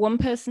good. One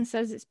person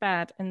says it's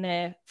bad and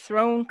they're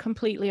thrown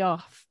completely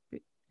off.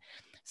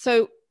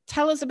 So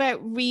tell us about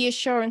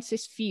reassurance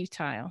is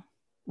futile.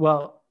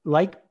 Well,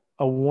 like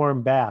a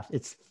warm bath,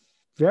 it's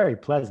very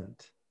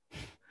pleasant.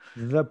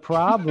 The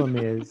problem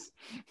is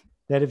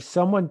that if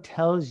someone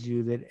tells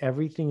you that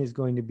everything is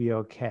going to be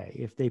okay,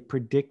 if they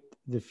predict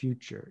the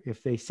future,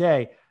 if they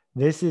say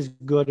this is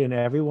good and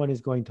everyone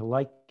is going to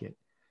like it,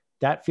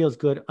 that feels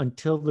good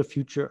until the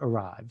future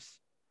arrives.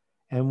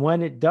 And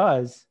when it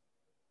does,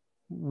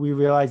 we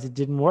realize it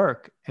didn't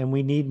work and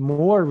we need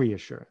more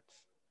reassurance.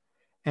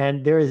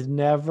 And there is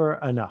never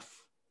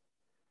enough.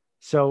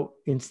 So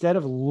instead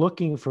of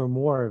looking for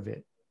more of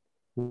it,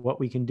 what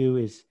we can do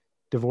is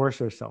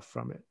divorce ourselves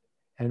from it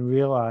and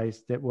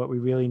realize that what we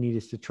really need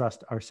is to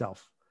trust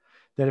ourselves.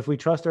 That if we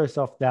trust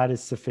ourselves, that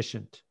is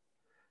sufficient.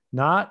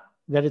 Not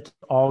that it's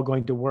all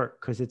going to work,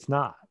 because it's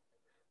not.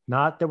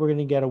 Not that we're going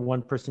to get a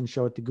one-person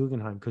show at the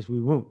Guggenheim, because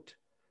we won't.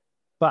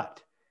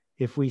 But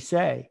if we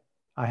say,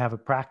 I have a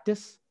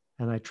practice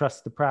and I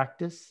trust the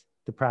practice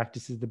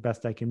is the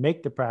best I can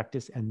make the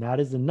practice, and that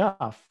is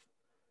enough,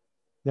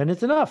 then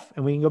it's enough.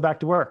 And we can go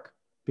back to work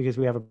because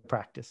we have a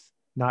practice,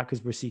 not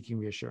because we're seeking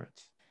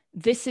reassurance.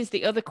 This is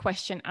the other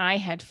question I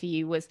had for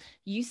you was,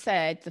 you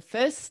said the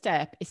first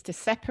step is to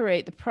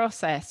separate the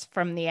process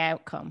from the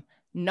outcome,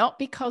 not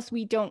because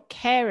we don't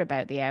care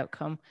about the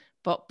outcome,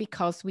 but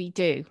because we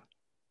do.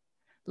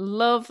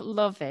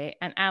 Love it.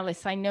 And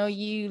Alice, I know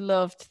you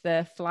loved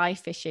the fly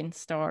fishing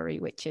story,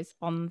 which is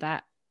on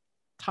that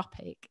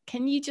topic.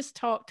 Can you just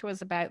talk to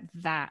us about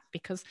that?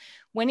 Because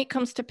when it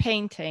comes to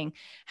painting,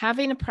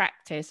 having a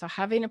practice or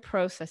having a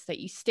process that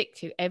you stick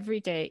to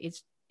every day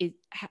is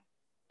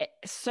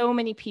so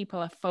many people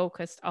are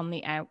focused on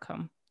the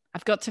outcome.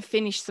 I've got to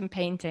finish some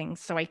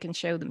paintings so I can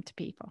show them to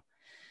people.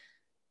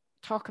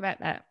 Talk about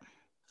that.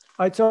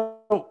 All right. So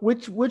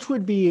which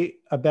would be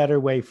a better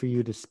way for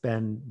you to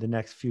spend the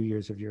next few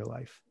years of your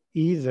life?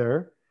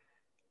 Either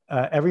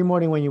every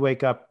morning when you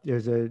wake up,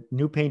 there's a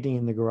new painting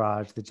in the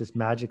garage that just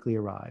magically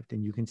arrived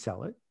and you can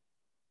sell it.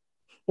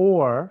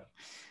 Or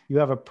you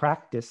have a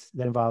practice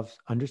that involves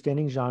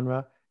understanding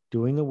genre,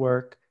 doing the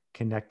work,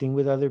 connecting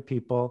with other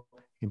people,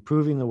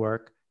 improving the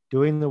work,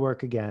 doing the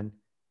work again,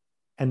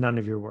 and none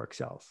of your work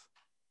sells.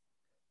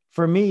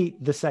 For me,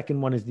 the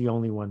second one is the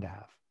only one to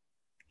have.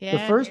 Yeah.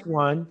 The first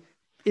one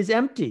is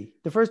empty.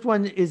 The first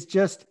one is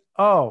just,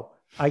 oh,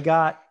 I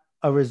got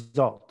a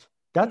result.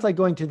 That's like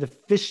going to the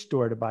fish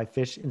store to buy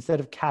fish instead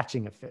of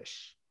catching a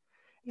fish.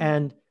 Yeah.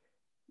 And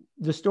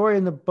the story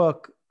in the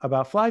book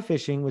about fly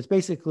fishing was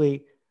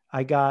basically,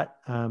 I got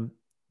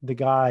the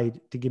guide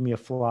to give me a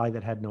fly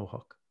that had no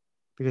hook,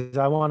 because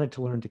I wanted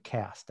to learn to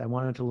cast. I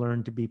wanted to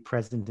learn to be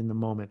present in the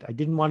moment. I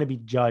didn't want to be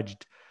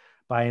judged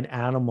by an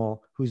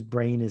animal whose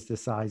brain is the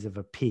size of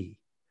a pea,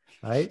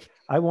 right?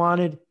 I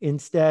wanted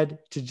instead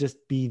to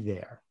just be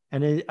there.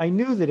 And I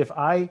knew that if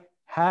I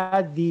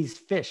had these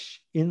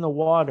fish in the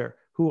water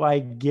who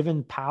I'd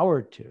given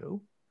power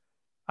to,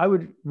 I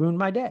would ruin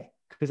my day,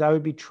 because I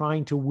would be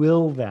trying to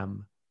will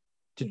them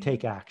to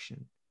take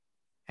action.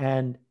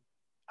 And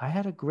I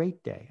had a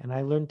great day, and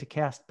I learned to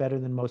cast better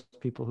than most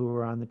people who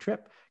were on the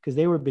trip, because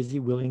they were busy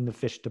willing the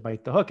fish to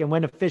bite the hook. And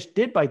when a fish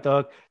did bite the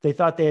hook, they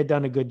thought they had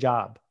done a good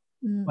job,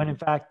 when in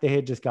fact they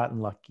had just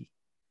gotten lucky.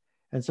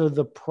 And so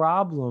the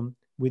problem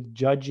with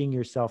judging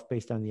yourself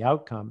based on the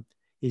outcome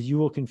is you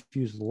will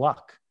confuse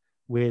luck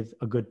with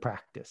a good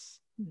practice,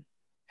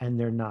 and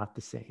they're not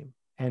the same.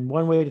 And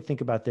one way to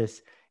think about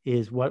this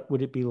is, what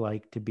would it be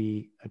like to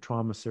be a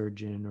trauma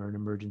surgeon or an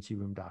emergency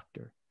room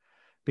doctor?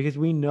 Because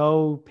we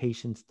know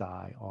patients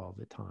die all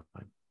the time.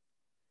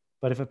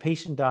 But if a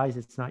patient dies,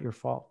 it's not your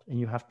fault, and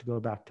you have to go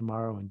back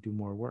tomorrow and do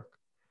more work.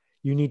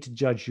 You need to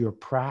judge your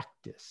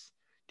practice.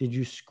 Did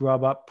you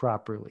scrub up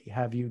properly?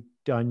 Have you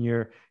done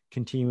your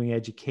continuing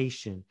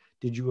education?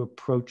 Did you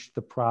approach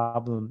the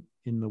problem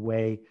in the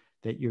way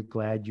that you're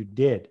glad you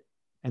did?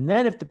 And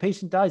then if the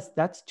patient dies,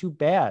 that's too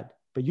bad,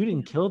 but you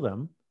didn't kill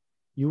them.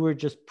 You were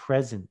just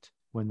present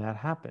when that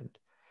happened.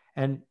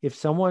 And if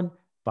someone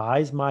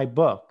buys my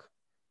book,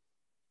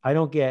 I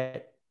don't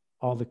get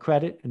all the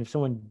credit. And if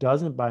someone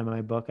doesn't buy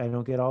my book, I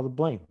don't get all the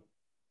blame.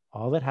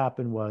 All that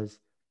happened was,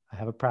 I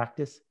have a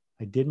practice,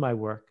 I did my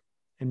work,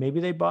 and maybe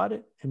they bought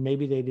it and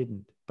maybe they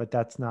didn't, but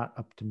that's not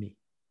up to me.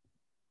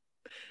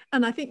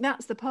 And I think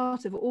that's the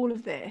part of all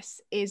of this,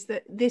 is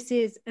that this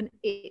is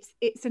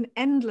it's an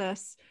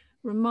endless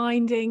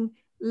reminding,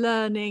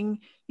 learning.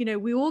 You know,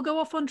 we all go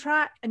off on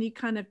track, and you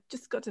kind of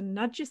just got to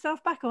nudge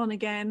yourself back on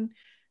again,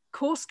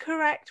 course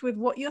correct with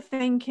what you're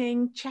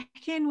thinking,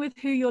 check in with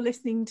who you're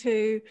listening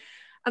to.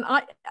 And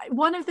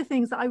one of the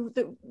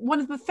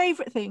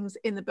favorite things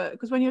in the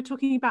book was when you're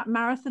talking about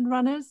marathon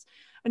runners,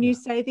 and you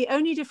say the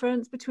only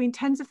difference between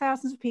tens of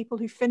thousands of people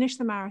who finish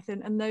the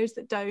marathon and those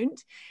that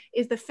don't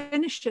is the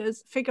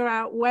finishers figure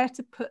out where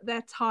to put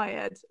their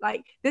tired.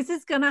 Like, this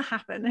is going to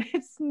happen.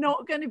 It's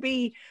not going to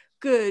be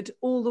good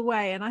all the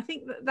way. And I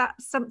think that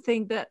that's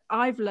something that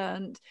I've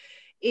learned,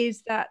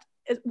 is that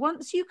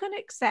once you can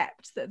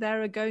accept that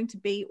there are going to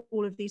be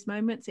all of these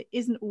moments, it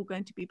isn't all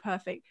going to be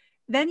perfect,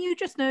 then you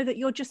just know that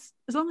you're just,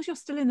 as long as you're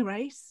still in the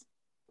race,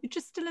 you're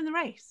just still in the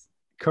race.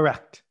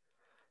 Correct.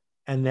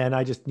 And then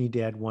I just need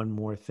to add one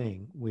more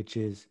thing, which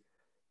is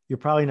you're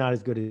probably not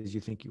as good as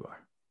you think you are.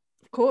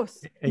 Of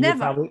course. And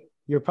Never.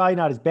 You're probably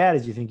not as bad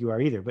as you think you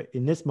are either. But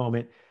in this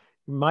moment,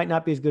 you might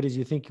not be as good as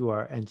you think you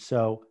are. And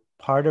so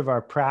part of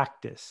our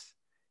practice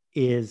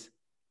is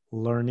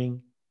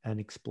learning and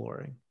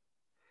exploring.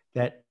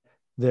 That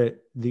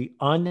the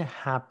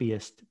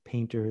unhappiest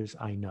painters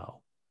I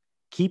know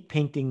keep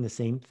painting the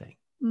same thing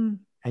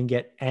and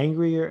get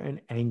angrier and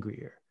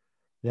angrier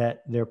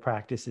that their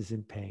practice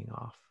isn't paying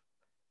off,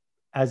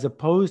 as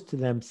opposed to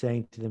them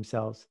saying to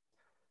themselves,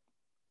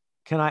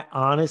 can I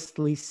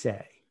honestly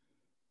say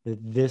that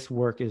this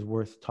work is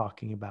worth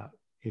talking about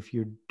if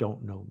you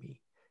don't know me?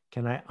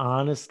 Can I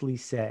honestly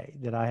say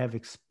that I have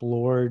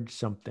explored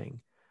something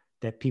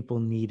that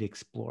people need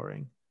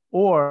exploring?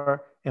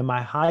 Or am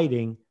I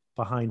hiding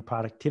behind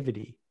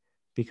productivity?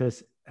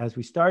 Because as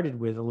we started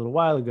with a little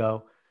while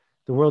ago,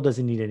 the world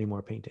doesn't need any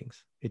more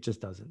paintings. It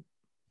just doesn't.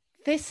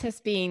 This has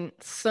been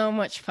so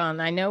much fun.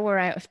 I know we're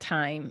out of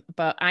time,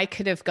 but I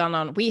could have gone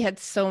on. We had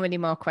so many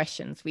more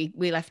questions.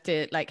 We'll have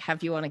to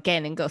have you on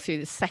again and go through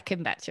the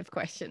second batch of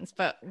questions.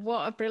 But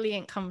what a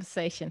brilliant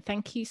conversation.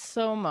 Thank you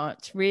so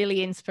much.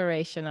 Really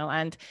inspirational.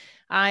 And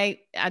I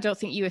don't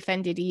think you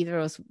offended either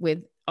of us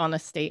with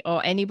honesty,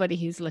 or anybody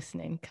who's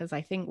listening, because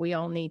I think we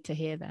all need to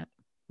hear that.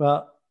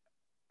 Well,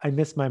 I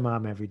miss my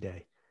mom every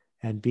day,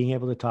 and being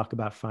able to talk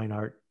about fine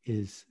art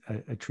is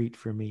a treat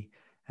for me.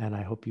 And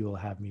I hope you will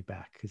have me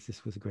back, because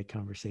this was a great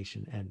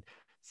conversation, and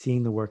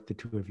seeing the work the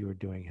two of you are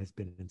doing has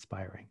been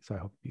inspiring. So I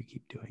hope you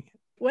keep doing it.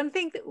 One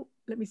thing that,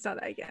 let me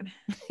start that again.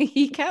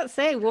 You can't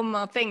say one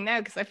more thing now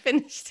because I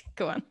finished.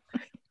 Go on.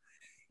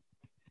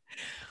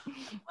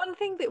 One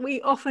thing that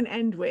we often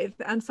end with,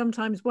 and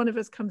sometimes one of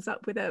us comes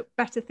up with a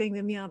better thing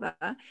than the other,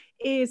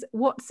 is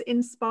what's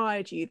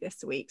inspired you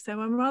this week. So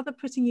I'm rather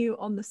putting you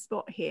on the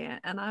spot here,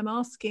 and I'm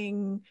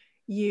asking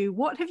you,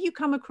 what have you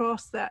come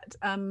across that,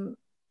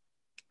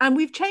 and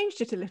we've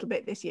changed it a little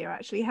bit this year,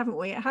 actually, haven't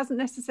we? It hasn't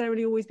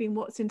necessarily always been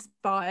what's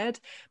inspired,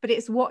 but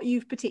it's what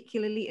you've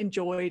particularly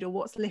enjoyed or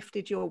what's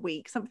lifted your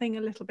week, something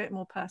a little bit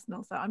more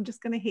personal. So I'm just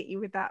going to hit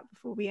you with that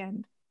before we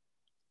end.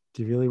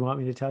 Do you really want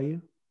me to tell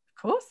you?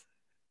 Of course.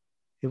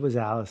 It was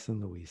Alice and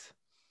Louise.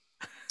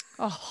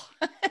 Oh,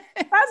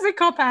 that's a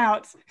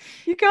cop-out.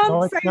 You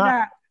can't say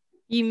that.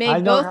 You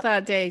made both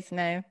our days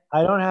now.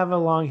 I don't have a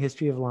long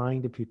history of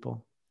lying to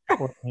people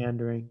or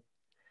pandering.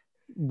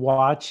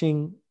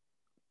 Watching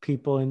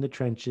people in the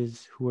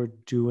trenches who are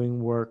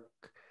doing work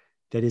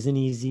that isn't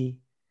easy,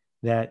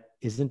 that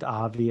isn't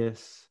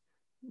obvious,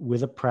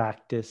 with a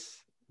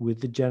practice,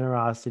 with the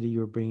generosity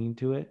you're bringing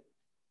to it.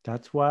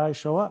 That's why I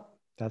show up.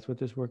 That's what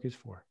this work is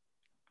for.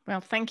 Well,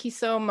 thank you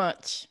so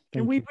much.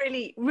 And we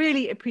really,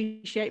 really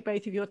appreciate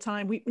both of your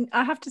time.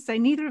 I have to say,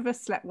 neither of us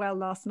slept well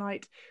last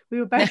night. We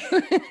were both,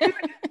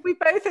 we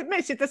both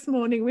admitted this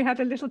morning, we had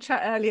a little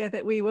chat earlier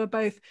that we were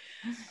both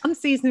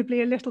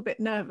unseasonably a little bit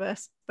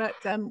nervous, but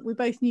we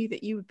both knew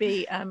that you would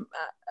be a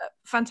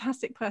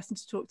fantastic person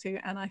to talk to.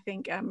 And I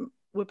think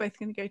we're both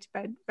going to go to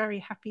bed very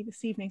happy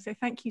this evening. So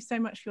thank you so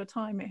much for your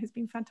time. It has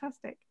been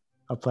fantastic.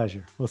 A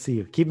pleasure. We'll see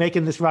you. Keep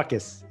making this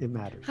ruckus. It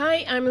matters.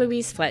 Hi, I'm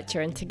Louise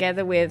Fletcher, and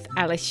together with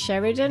Alice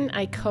Sheridan,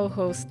 I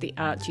co-host the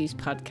Art Juice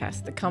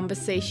podcast. The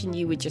conversation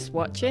you were just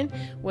watching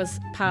was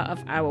part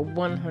of our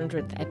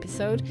 100th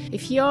episode.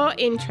 If you're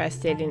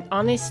interested in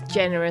honest,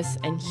 generous,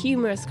 and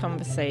humorous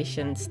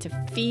conversations to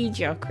feed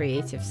your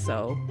creative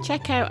soul,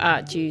 check out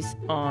Art Juice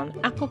on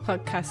Apple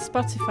Podcasts,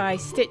 Spotify,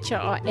 Stitcher,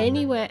 or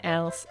anywhere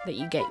else that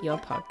you get your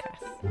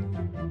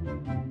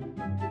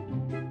podcasts.